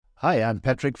Hi, I'm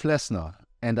Patrick Flesner,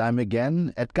 and I'm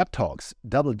again at Gut Talks,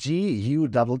 double G, U,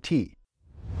 double T.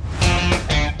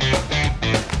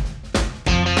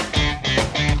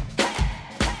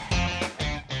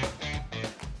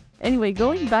 Anyway,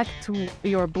 going back to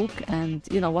your book and,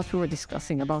 what we were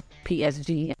discussing about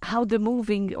PSG, how the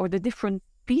moving or the different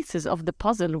pieces of the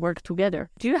puzzle work together.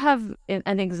 Do you have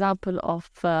an example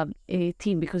of a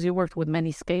team, because you worked with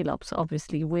many scale-ups,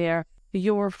 obviously, where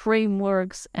your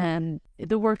frameworks and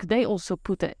the work they also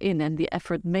put in and the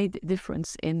effort made a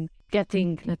difference in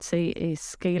getting, let's say, a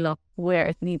scale-up where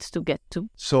it needs to get to?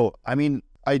 So,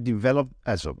 I develop,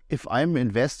 if I'm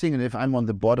investing and if I'm on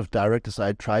the board of directors,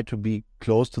 I try to be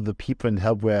close to the people and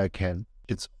help where I can.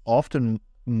 It's often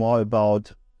more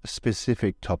about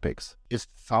specific topics. If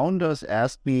founders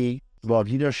ask me about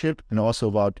leadership and also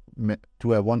about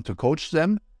do I want to coach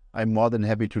them, I'm more than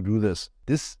happy to do this.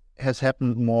 This has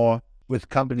happened more with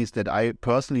companies that I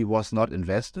personally was not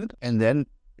invested, and then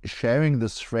sharing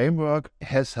this framework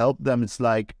has helped them. It's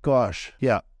like, gosh,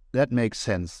 yeah, that makes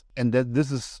sense. And that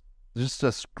this is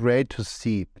just great to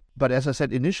see. But as I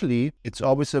said initially, it's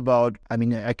always about,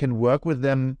 I can work with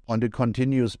them on a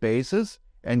continuous basis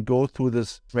and go through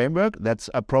this framework. That's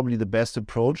probably the best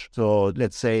approach. So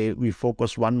let's say we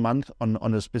focus 1 month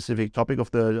on a specific topic of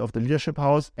the leadership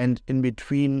house, and in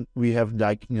between we have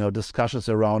discussions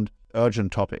around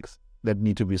urgent topics that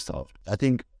need to be solved. I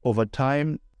think over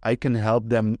time I can help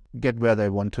them get where they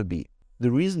want to be. The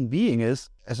reason being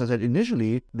is, as I said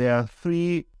initially, there are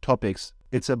 3 topics.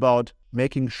 It's about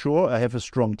making sure I have a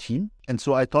strong team. And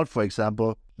so I thought, for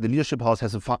example, the leadership house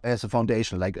has a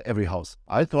foundation like every house.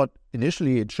 I thought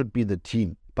initially it should be the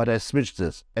team, but I switched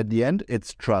this. At the end,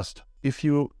 it's trust. If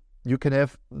you can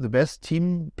have the best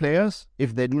team players,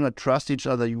 if they do not trust each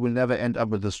other, you will never end up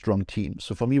with a strong team.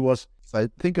 So for me if I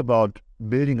think about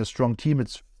building a strong team,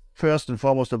 it's first and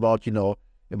foremost about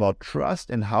trust,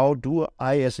 and how do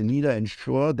I as a leader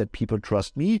ensure that people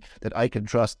trust me, that I can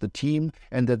trust the team,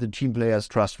 and that the team players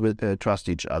trust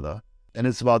each other. And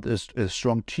it's about a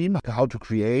strong team, how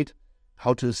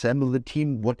to assemble the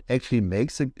team, what actually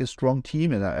makes a strong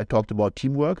team. And I talked about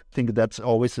teamwork. I think that's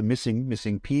always a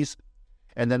missing piece.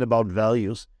 And then about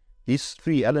values. These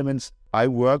 3 elements I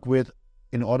work with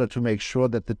in order to make sure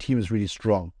that the team is really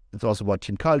strong. It's also about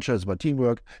team culture, it's about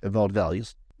teamwork, about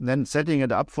values. And then setting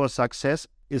it up for success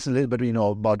is a little bit,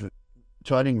 about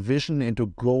turning vision into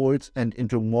goals and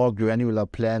into more granular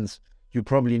plans. You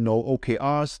probably know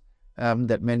OKRs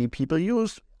that many people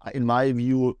use. In my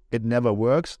view, it never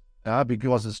works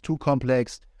because it's too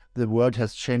complex. The world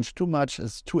has changed too much.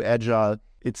 It's too agile.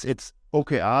 It's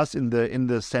OKRs in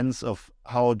the sense of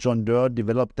how John Doerr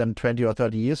developed them 20 or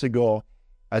 30 years ago.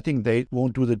 I think they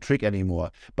won't do the trick anymore.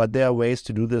 But there are ways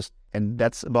to do this, and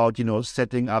that's about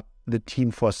setting up the team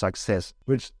for success,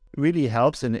 which really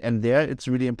helps. And there it's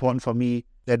really important for me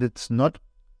that it's not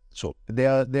so.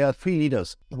 There are 3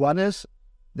 leaders. One is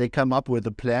they come up with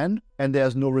a plan, and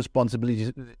there's no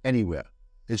responsibility anywhere.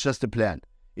 It's just a plan.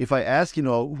 If I ask,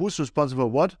 who's responsible for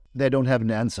what, they don't have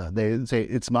an answer. They say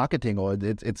it's marketing or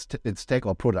it's tech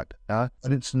or product. But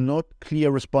it's not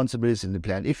clear responsibilities in the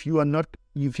plan. If you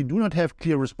do not have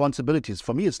clear responsibilities,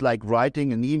 for me, it's like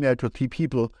writing an email to 3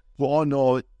 people who all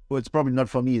know, well, it's probably not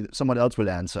for me. Someone else will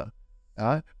answer.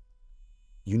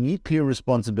 You need clear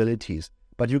responsibilities,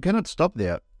 but you cannot stop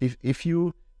there. If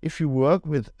you work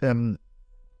with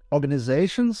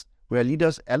organizations where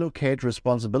leaders allocate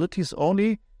responsibilities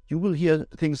only, you will hear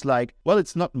things like, well,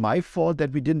 it's not my fault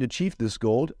that we didn't achieve this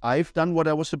goal. I've done what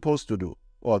I was supposed to do.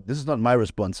 Or this is not my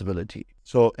responsibility.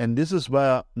 So, and this is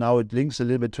where now it links a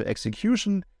little bit to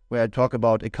execution, where I talk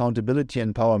about accountability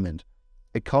and empowerment.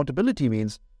 Accountability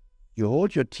means you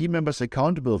hold your team members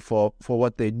accountable for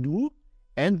what they do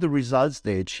and the results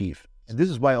they achieve. And this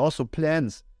is why also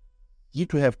plans need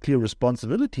to have clear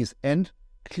responsibilities and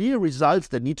clear results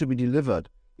that need to be delivered.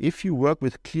 If you work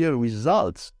with clear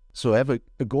results, so have a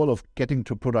goal of getting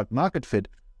to product market fit,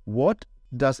 what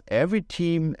does every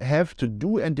team have to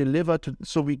do and deliver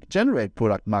so we generate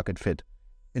product market fit?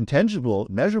 Intangible,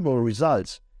 measurable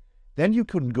results. Then you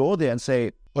can go there and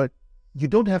say, well, you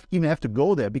don't even have to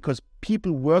go there, because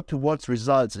people work towards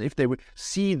results. And if they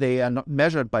see they are not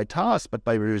measured by tasks but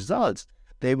by results,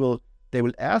 they will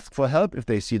ask for help if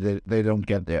they see that they don't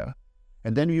get there.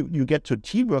 And then you get to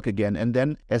teamwork again. And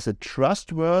then as a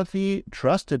trustworthy,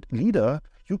 trusted leader,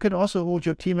 you can also hold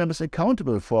your team members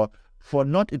accountable for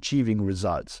not achieving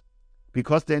results,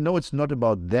 because they know it's not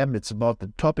about them, it's about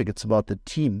the topic, it's about the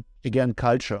team, again,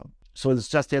 culture. So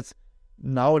it's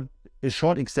now a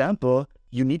short example.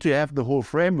 You need to have the whole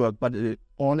framework, but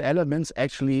all elements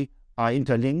actually are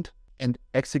interlinked, and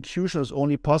execution is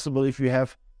only possible if you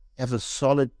have have a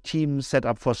solid team set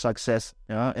up for success.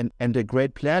 Yeah, and a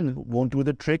great plan won't do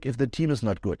the trick if the team is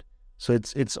not good. So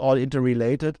it's all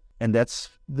interrelated, and that's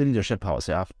the leadership powers.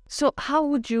 Yeah. So how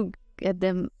would you get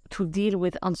them to deal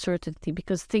with uncertainty?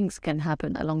 Because things can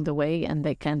happen along the way, and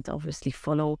they can't obviously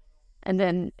follow. And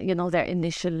then, their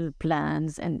initial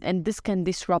plans, and this can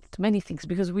disrupt many things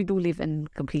because we do live in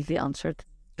completely uncertain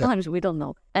times. We don't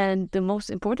know. And the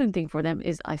most important thing for them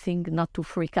is, I think, not to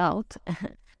freak out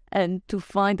and to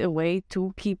find a way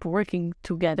to keep working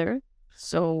together.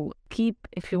 So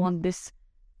if you want this,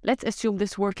 let's assume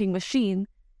this working machine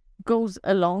goes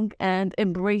along and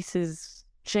embraces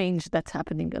change that's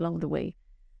happening along the way.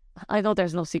 I know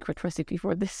there's no secret recipe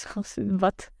for this,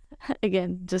 but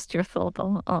again, just your thought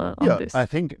on this. I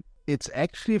think it's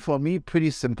actually, for me,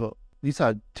 pretty simple. These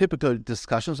are typical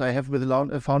discussions I have with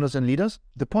founders and leaders.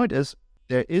 The point is,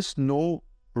 there is no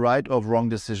right or wrong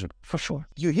decision. For sure.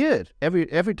 You hear it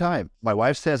every time. My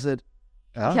wife says it.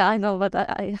 Yeah, I know, but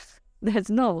I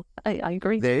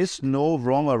agree. There is no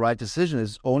wrong or right decision.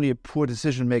 It's only a poor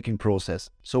decision-making process.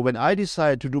 So when I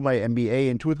decided to do my MBA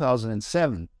in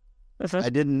 2007, I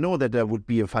didn't know that there would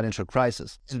be a financial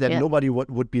crisis and that nobody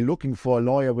would be looking for a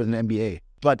lawyer with an MBA.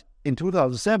 But in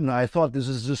 2007, I thought this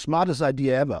is the smartest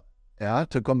idea ever,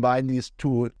 to combine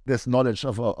this knowledge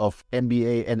of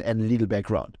MBA and legal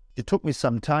background. It took me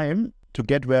some time to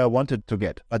get where I wanted to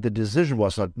get, but the decision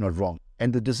was not wrong.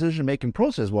 And the decision-making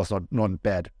process was not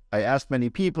bad. I asked many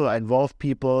people, I involved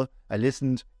people, I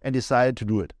listened and decided to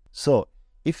do it. So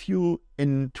if you,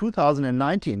 in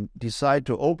 2019, decide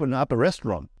to open up a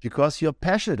restaurant because you're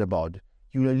passionate about it,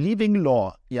 you're leaving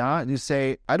law, you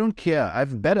say, I don't care, I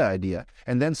have a better idea.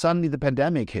 And then suddenly the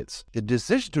pandemic hits. The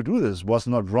decision to do this was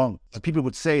not wrong, but people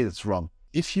would say it's wrong.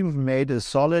 If you've made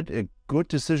a good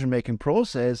decision-making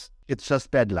process, it's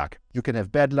just bad luck. You can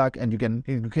have bad luck and you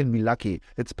can be lucky.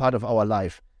 It's part of our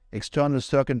life. External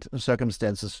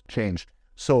circumstances change.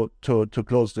 So to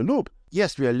close the loop,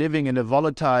 yes, we are living in a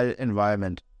volatile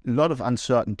environment, a lot of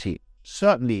uncertainty.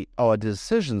 Certainly our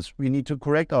decisions, we need to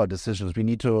correct our decisions. We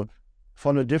need to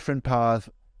follow a different path.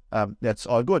 That's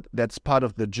all good. That's part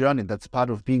of the journey. That's part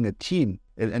of being a team.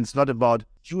 And it's not about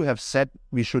you have said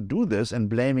we should do this and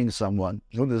blaming someone.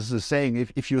 This is a saying,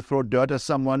 if you throw dirt at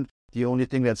someone, the only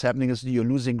thing that's happening is you're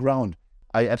losing ground.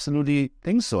 I absolutely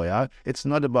think so, yeah. It's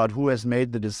not about who has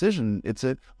made the decision.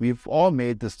 We've all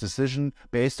made this decision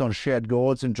based on shared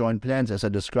goals and joint plans, as I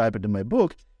describe it in my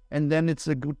book. And then it's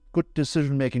a good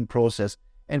decision-making process,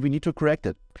 and we need to correct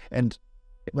it. And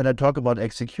when I talk about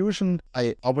execution,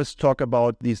 I always talk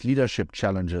about these leadership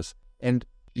challenges. And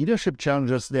leadership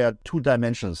challenges, there are two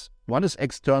dimensions. One is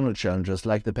external challenges,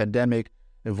 like the pandemic,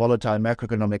 a volatile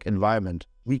macroeconomic environment.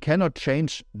 We cannot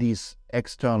change these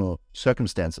external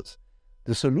circumstances.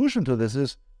 The solution to this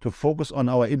is to focus on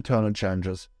our internal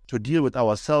challenges, to deal with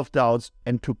our self-doubts,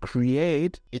 and to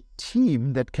create a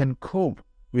team that can cope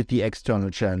with the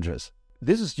external challenges.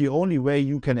 This is the only way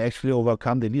you can actually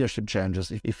overcome the leadership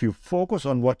challenges, if you focus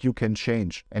on what you can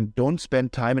change and don't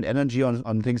spend time and energy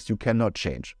on things you cannot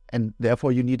change. And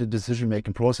therefore, you need a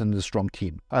decision-making process and a strong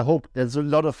team. I hope there's a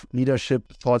lot of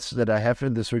leadership thoughts that I have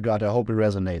in this regard. I hope it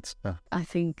resonates. I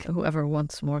think whoever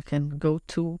wants more can go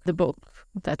to the book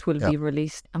that will be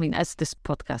released. I mean, as this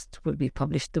podcast will be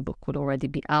published, the book will already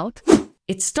be out.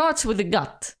 It starts with the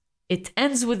gut. It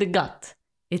ends with the gut.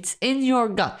 It's in your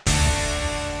gut.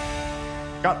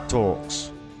 Gut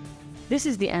Talks. This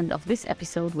is the end of this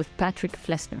episode with Patrick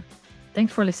Flesner.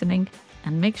 Thanks for listening,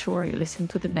 and make sure you listen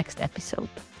to the next episode.